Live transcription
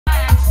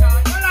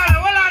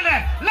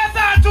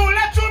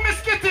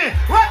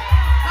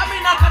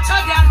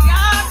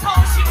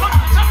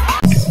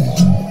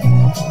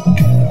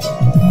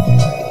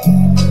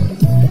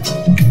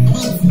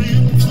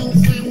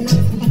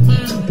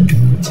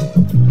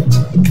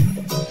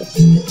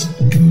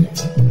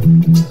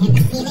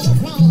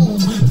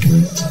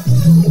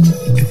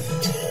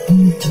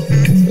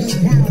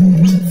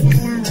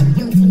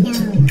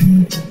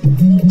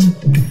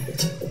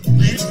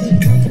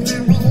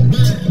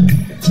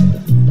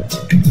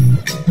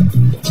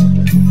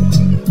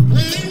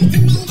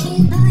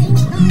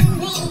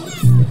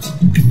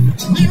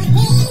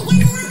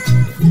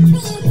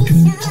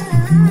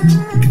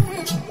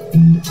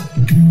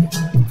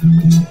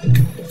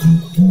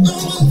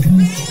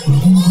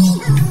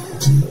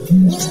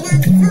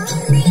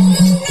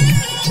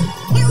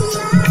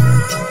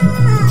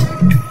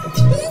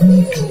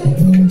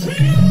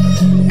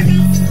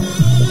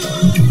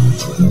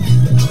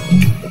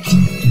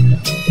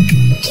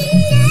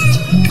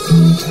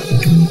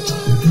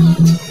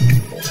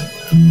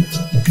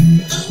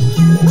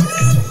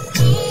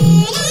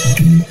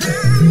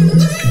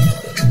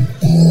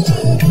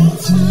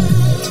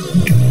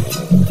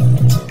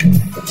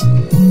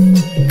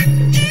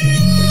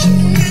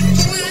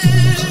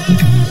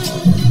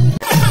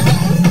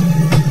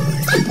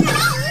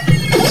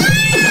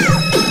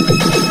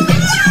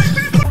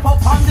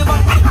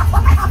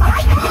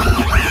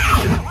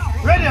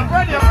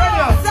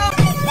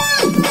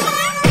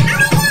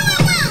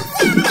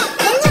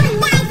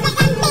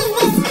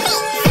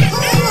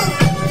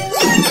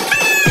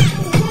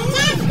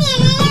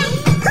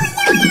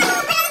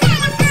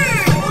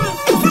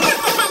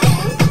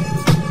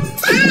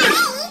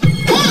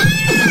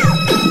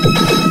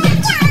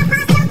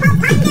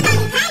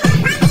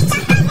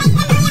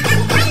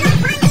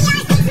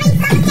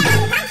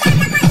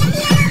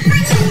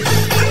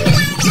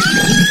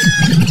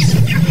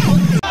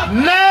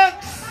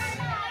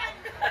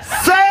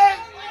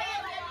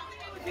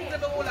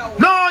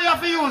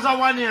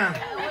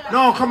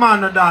No, come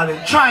on, no,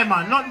 darling. Try,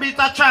 man. Not beat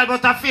a child,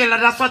 but a failure.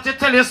 That's what you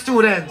tell your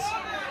students.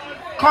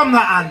 Come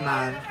on,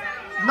 man.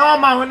 No,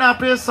 man, when I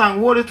play a song,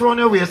 hold it around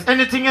your waist.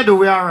 Anything you do,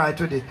 we're alright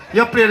with it.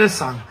 You play the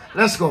song.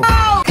 Let's go.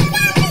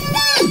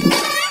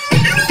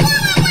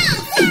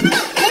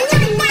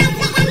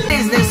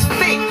 Business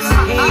fix.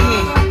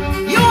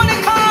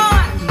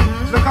 Unicorn.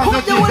 Look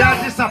at the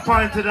they're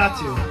disappointed at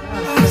you.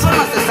 So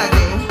what's this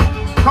again?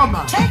 Come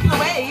on. Take it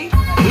away.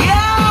 Yo!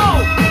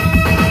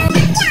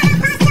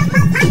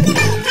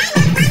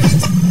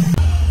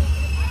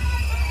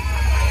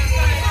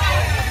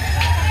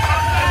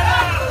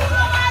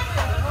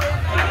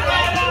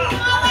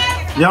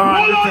 You're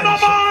on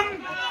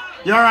detention.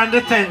 You're on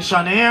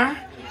detention here.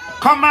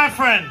 Come, my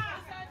friend.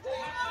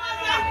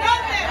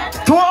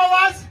 2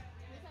 hours?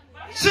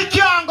 She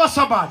can't go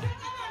so bad.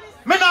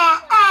 Me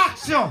not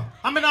ask you.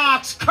 I mean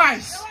ask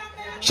Christ.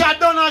 She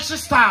done how she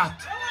start.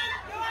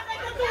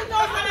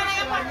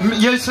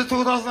 You see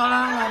 2,000? That's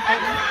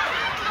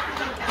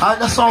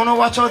why I want to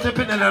watch out the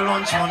pin in the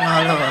lunch money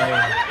all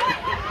over.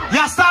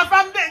 You start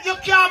from there. You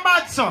can't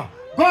bad, so.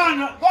 Go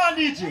on,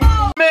 DJ.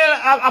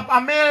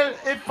 A male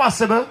if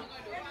possible.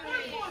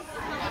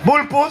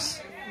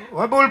 Bullpuss?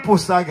 What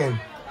bullpuss again?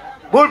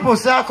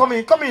 Bullpuss, yeah, come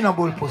in a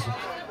bullpuss.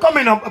 Come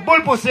in,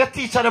 bullpuss, your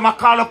teacher, them a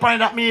call upon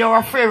that me, you're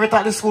a favorite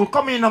at the school.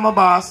 Come in, my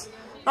boss.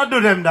 Not do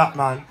them that,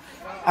 man.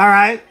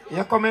 Alright,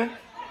 you come in.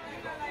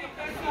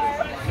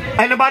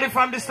 Anybody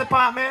from this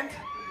department?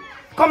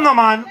 Come no,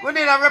 man. We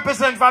need a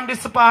representative from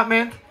this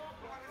department.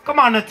 Come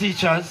on, the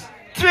teachers.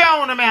 3 I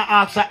want to make an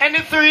answer. Any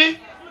 3?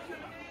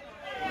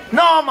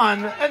 No,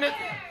 man. Any...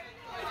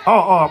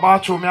 Oh,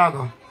 bathroom, I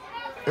go.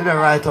 It's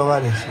right over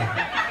this.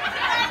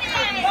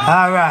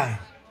 Alright.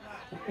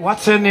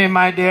 What's your name,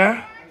 my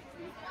dear?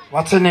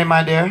 What's your name,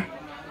 my dear?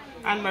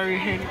 Anne-Marie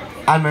Henry.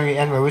 Anne-Marie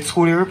Henry. Which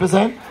school you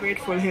represent?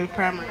 Grateful Hill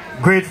Primary.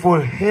 Grateful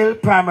Hill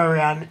Primary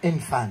and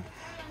Infant.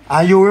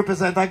 And you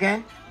represent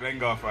again?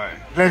 Glengarth High.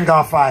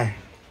 Glengarth High.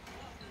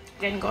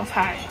 Glengarth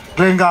High.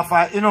 Glengarth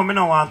High. You know, me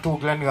don't want 2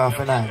 Glengarth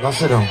tonight. Go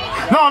sit down.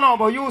 No,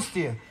 but you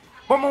stay.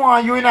 But me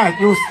want you tonight.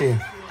 You stay.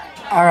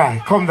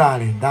 Alright, come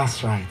darling.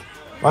 That's right.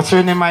 What's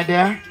your name, my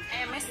dear?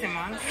 Miss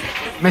Simmons.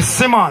 Miss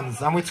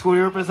Simmons. And which school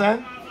you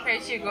represent?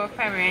 Go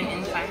Primary and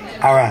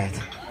Infant. Alright.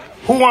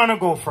 Who wanna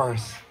go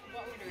first?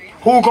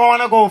 Who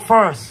gonna go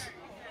first?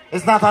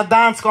 It's not a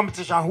dance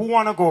competition. Who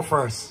wanna go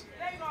first?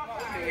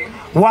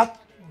 What?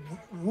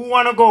 Who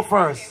wanna go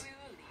first?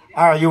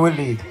 Alright, you will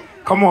lead.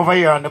 Come over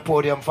here on the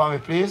podium for me,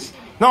 please.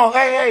 No,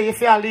 hey, if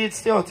you're lead,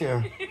 stay out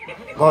here.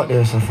 Go out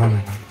there, so for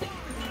me.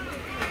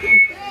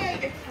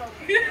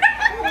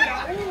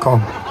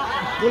 Come.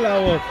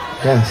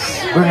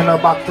 Yes, bringing her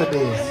back to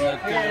this.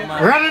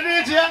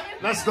 Ready, DJ?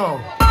 Let's go.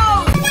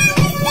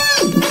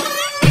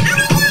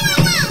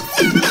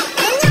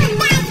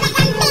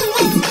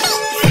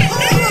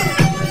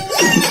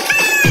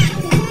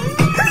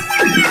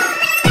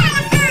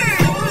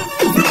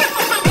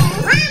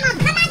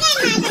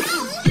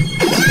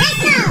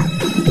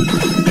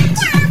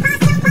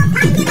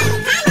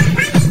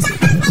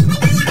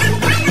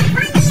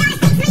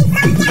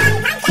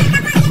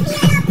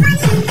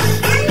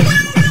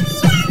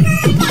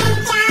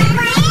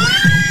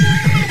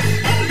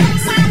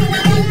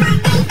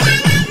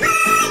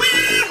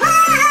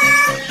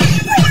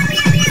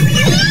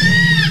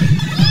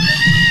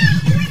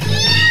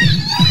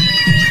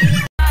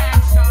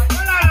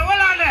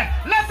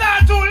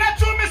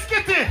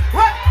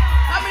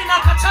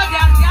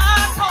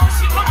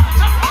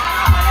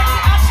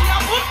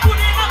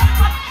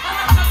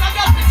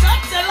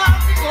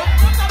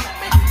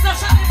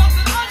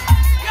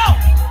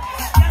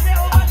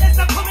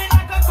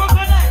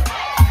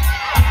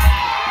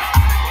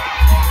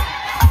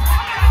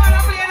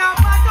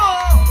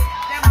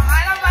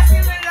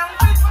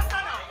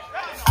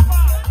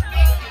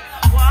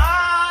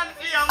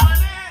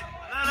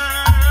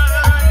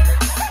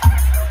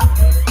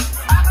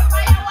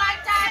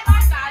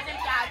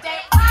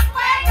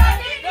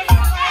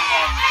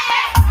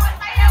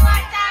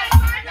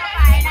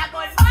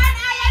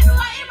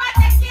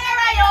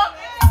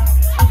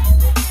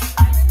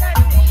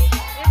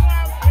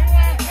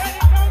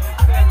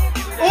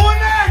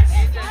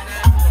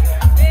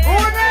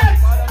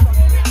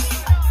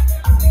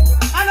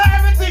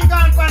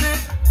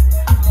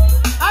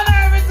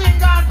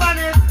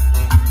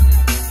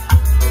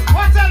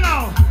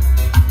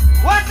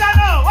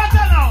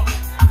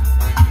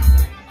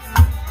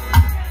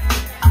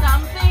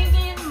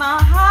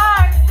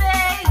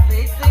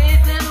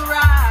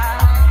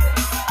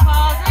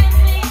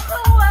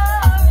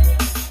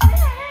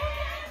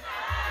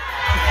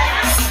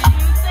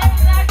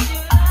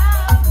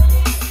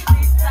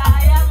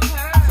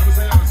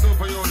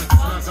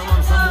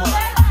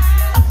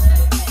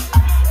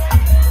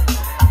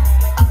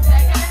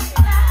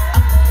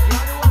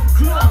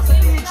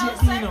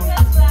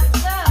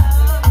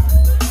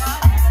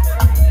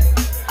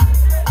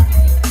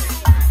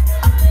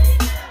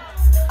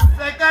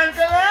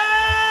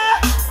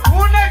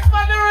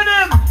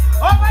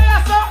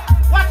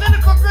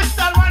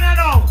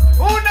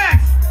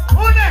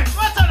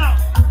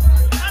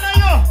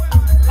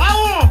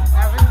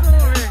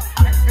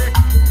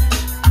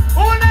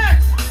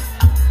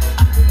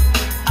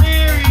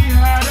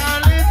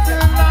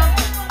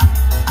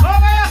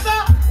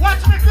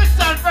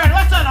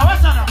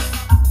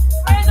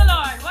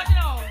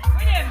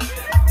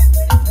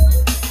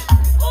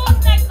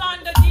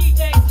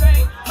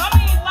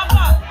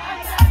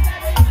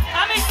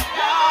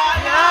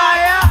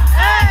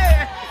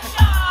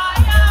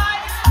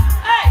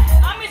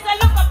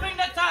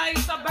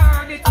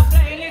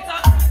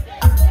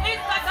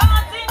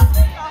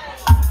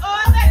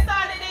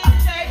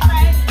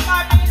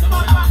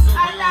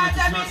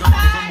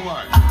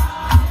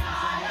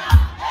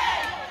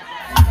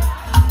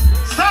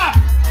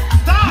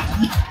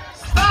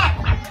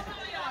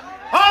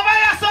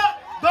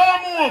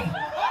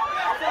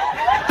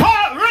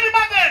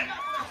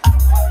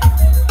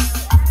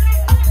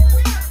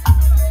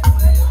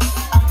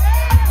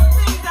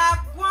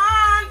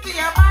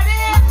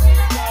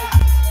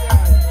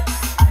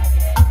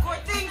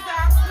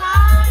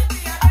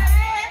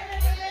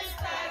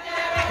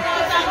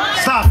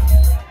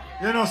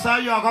 You know, sir,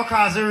 you are going to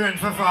cause the rain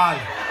for fall.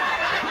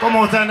 Come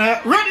out and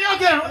ready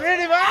again.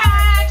 Ready, man.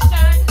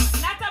 Action.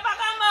 Not a bag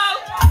of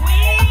mouth.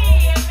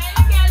 We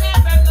can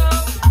never go.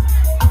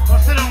 Go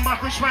sit down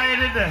back, which my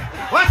head in there.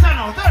 What's that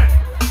now? Turn.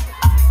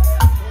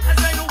 As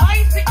when the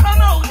white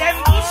come out,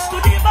 them bush to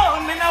the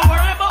bone. Me not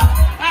worry about.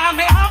 I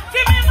may have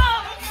to me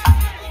mouth.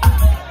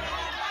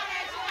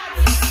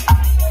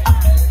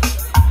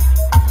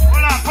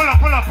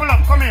 Pull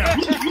up. Come here.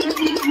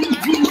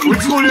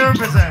 Which school you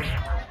represent?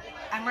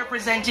 I'm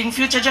representing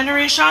future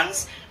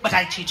generations, but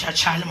I teach a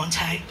child on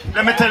time.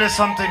 Let me tell you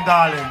something,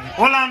 darling.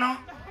 Hold on now.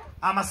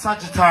 I'm a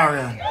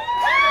Sagittarian.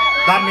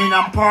 That means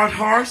I'm part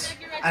horse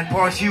and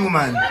part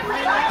human.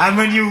 And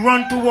when you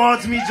run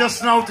towards me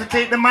just now to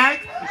take the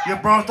mic, you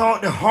brought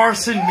out the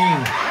horse in me.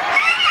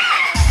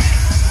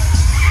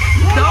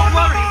 Don't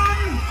worry.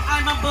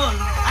 I'm a bull.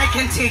 I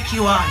can take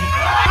you on.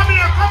 Come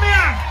here.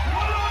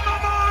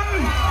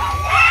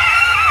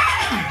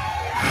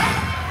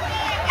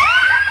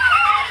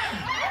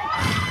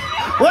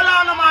 Hold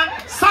on, man.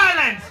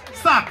 Silence.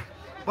 Stop.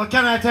 But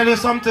can I tell you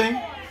something?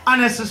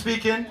 Honestly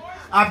speaking,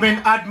 I've been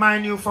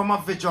admiring you from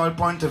a visual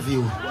point of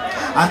view.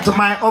 And to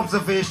my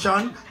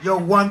observation, you're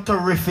one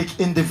terrific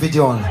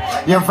individual.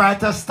 Your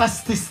vital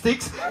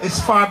statistics is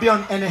far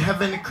beyond any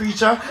heavenly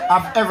creature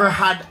I've ever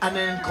had an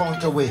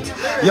encounter with.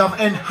 You have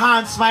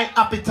enhanced my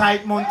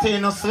appetite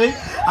mountainously,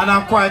 and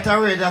I'm quite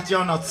aware that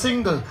you're not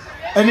single.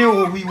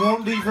 Anyway, we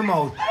won't leave him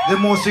out. The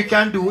most we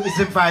can do is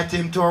invite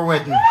him to our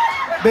wedding.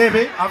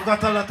 Baby, I've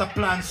got a lot of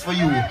plans for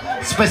you.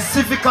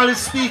 Specifically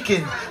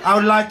speaking, I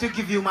would like to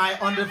give you my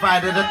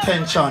undivided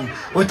attention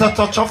with a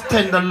touch of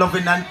tender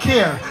loving and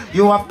care.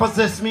 You have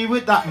possessed me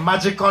with that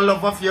magical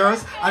love of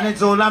yours, and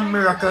it's all a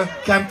miracle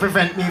can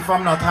prevent me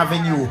from not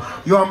having you.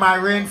 You're my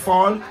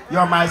rainfall,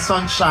 you're my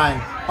sunshine.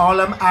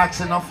 All I'm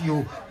asking of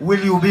you,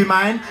 will you be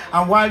mine?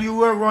 And while you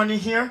were running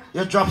here,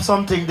 you dropped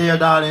something there,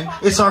 darling.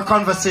 It's our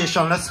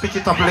conversation. Let's pick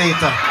it up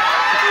later.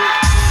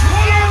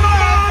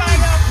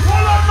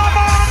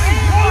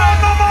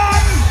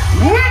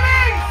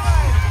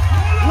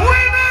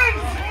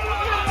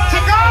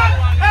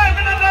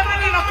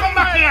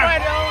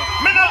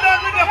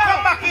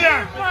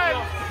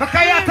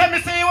 Because you tell me,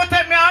 say you will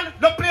take me on,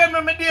 don't play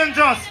with me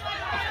dangerous.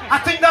 I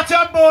think that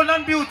you're bold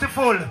and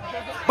beautiful.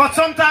 But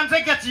sometimes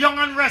I get young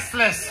and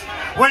restless.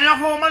 When you're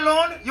home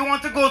alone, you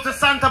want to go to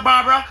Santa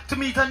Barbara to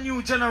meet a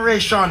new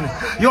generation.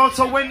 You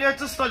also went there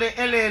to study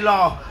LA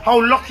law.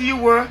 How lucky you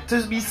were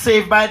to be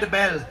saved by the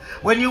bell.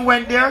 When you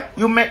went there,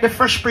 you met the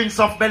Fresh Prince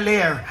of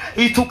Bel-Air.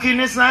 He took in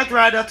his night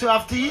rider to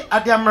have tea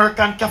at the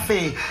American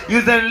Cafe.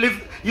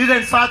 You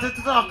then started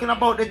talking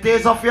about the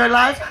days of your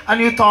life,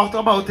 and you talked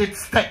about it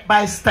step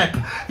by step.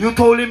 You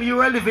told him you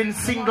were living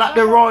single at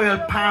the Royal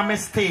Palm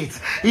Estate.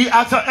 He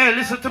asked her, hey,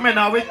 listen to me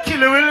now, we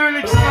kill you, will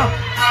you?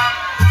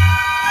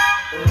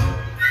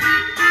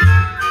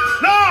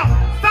 No,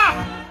 stop!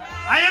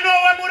 And you know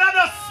when would I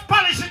just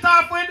polish it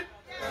off with?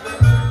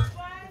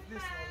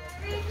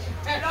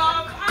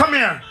 Come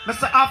here,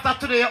 Mr. After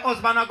today, your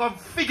husband are going to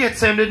forget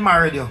him did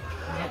marry you.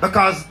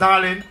 Because,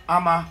 darling,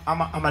 I'm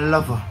a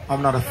lover.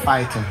 I'm not a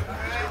fighter.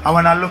 And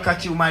when I look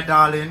at you, my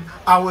darling,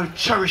 I will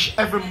cherish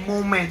every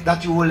moment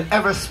that you will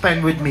ever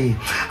spend with me.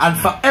 And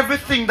for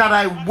everything that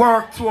I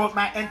worked throughout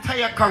my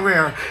entire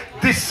career,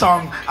 this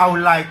song I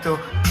would like to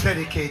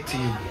dedicate to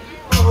you.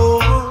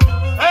 Oh.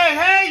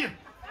 Hey!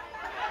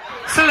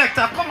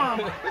 Selector, come on.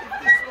 If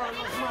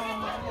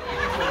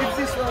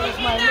this one is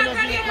mine, if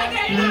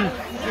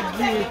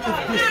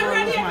this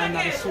one is mine,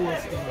 not the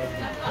source.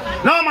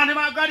 No, man,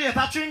 my graduate,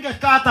 I shouldn't get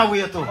caught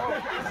away too.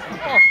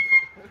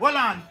 Hold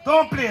on,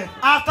 don't play it.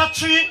 After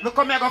 3, look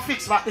how me I go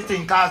fix back the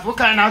thing, cause we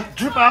kind of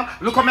drip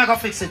out, look how me I go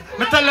fix it.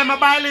 Me tell them I'm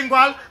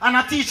bilingual, and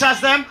I teach us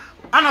them,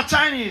 and a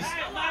Chinese.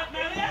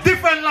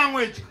 Different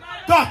language,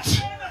 Dutch.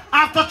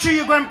 After 3,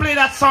 you're going to play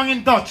that song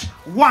in Dutch.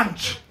 1,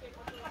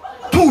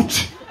 2,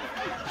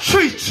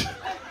 3,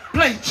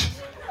 play it.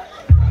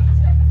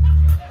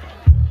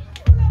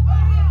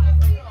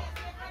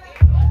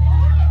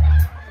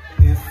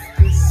 If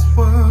this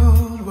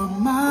world were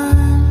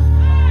mine,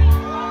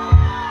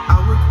 I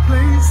would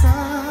place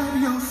at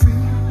your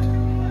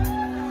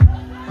feet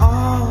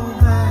all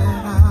that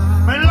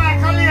I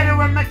like a lady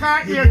when make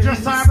her ear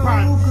just her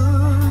pants. so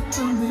good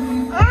to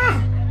me.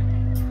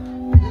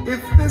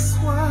 If this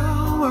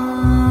world were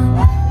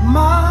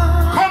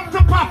mine, Come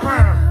to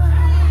Papa.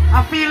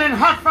 I'm feeling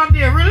hot from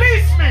there.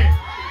 Release me.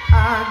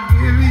 I'd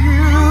give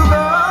you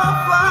the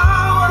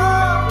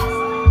flowers,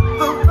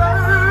 the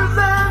birds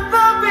and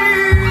the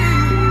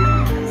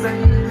bees,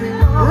 and the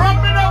Rub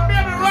me down,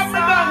 baby, rub me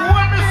down.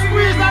 Hold me,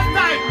 squeeze that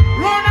tight.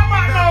 Roll them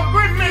back now.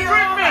 Grip me,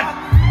 grip me.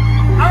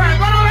 All right,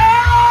 go to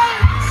hell.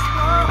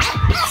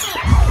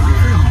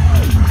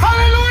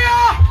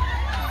 Hallelujah.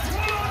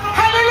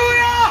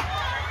 Hallelujah.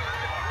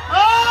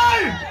 Hey.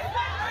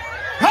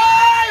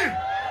 Hey.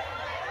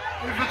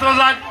 If it was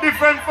a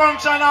different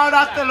function, I would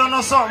have tell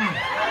you something.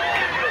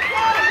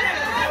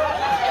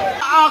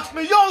 Ask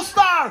me, yo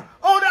star,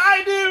 how do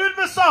I deal with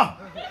me, sir?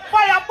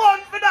 Fire burn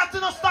for that,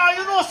 you know, star.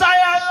 You know, sir,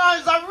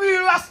 is a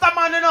real Rasta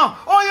man, you know.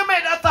 How you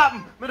make that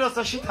happen? Me does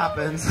the shit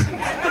happens.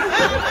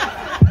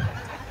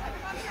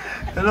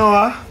 You know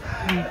what?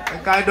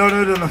 I don't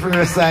know the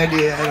first side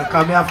here.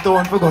 Because I have to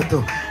one forgot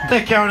to.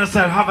 Take care of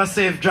yourself. Have a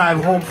safe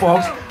drive home,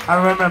 folks.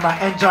 And remember,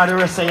 enjoy the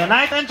rest of your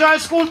night. Enjoy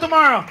school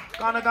tomorrow.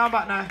 Gonna go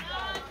back now.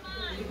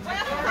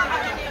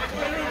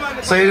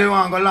 So you didn't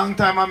want to go a long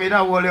time and me that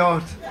hold you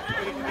out.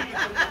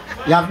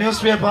 You have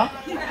newspaper?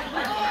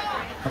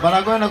 But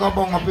I'm going to go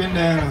bung up in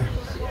there.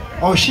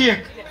 Oh,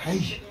 shake.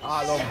 Hey.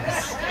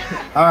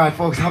 Alright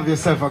folks, have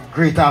yourself a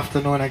great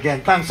afternoon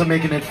again. Thanks for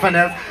making it fun.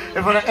 If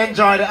you want to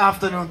enjoy the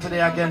afternoon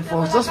today again,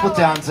 folks, just put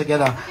your hands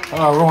together for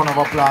a round of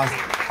applause.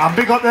 And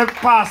big up the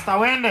pastor,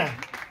 when there?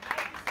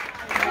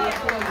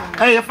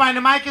 Hey, you find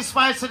the mic is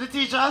spice to the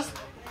teachers?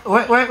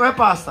 Where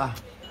pastor?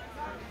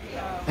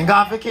 In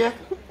Garfield cake?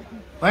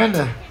 When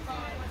there?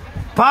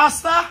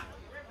 Pastor?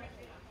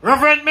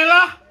 Reverend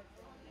Miller?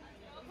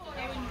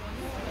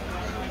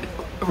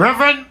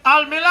 Reverend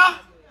Al Miller?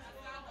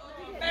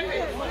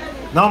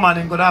 No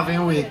man, he could have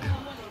a wig.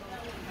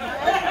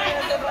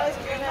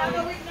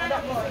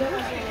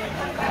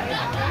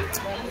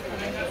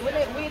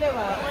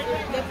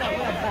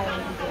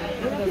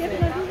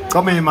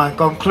 Come in man,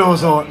 come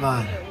close out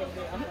man.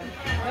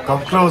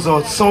 Come close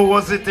out. So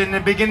was it in the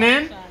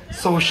beginning,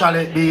 so shall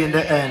it be in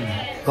the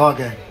end. Go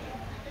again.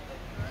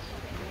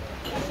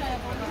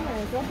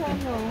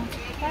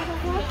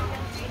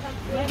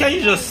 Can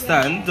you just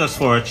stand just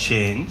for a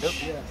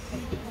change?